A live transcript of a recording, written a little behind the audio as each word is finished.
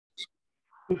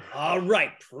All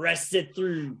right, press it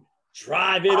through.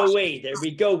 Drive it away. There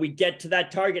we go. We get to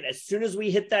that target. As soon as we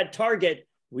hit that target,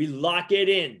 we lock it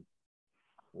in.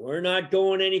 We're not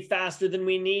going any faster than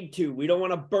we need to. We don't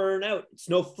want to burn out. It's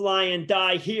no fly and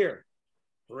die here.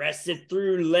 Press it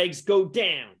through. Legs go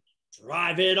down.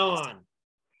 Drive it on.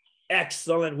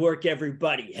 Excellent work,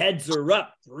 everybody. Heads are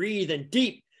up. Breathing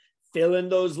deep. Fill in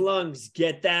those lungs.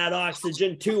 Get that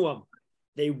oxygen to them.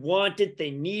 They want it.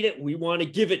 They need it. We want to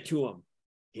give it to them.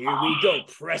 Here we go.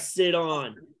 Press it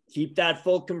on. Keep that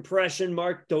full compression,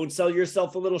 Mark. Don't sell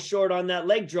yourself a little short on that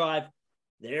leg drive.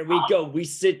 There we go. We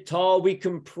sit tall. We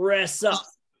compress up.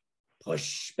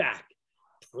 Push back.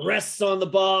 Press on the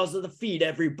balls of the feet,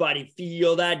 everybody.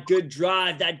 Feel that good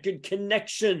drive, that good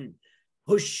connection.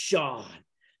 Push on.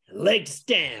 Legs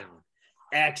down.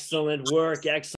 Excellent work. Excellent.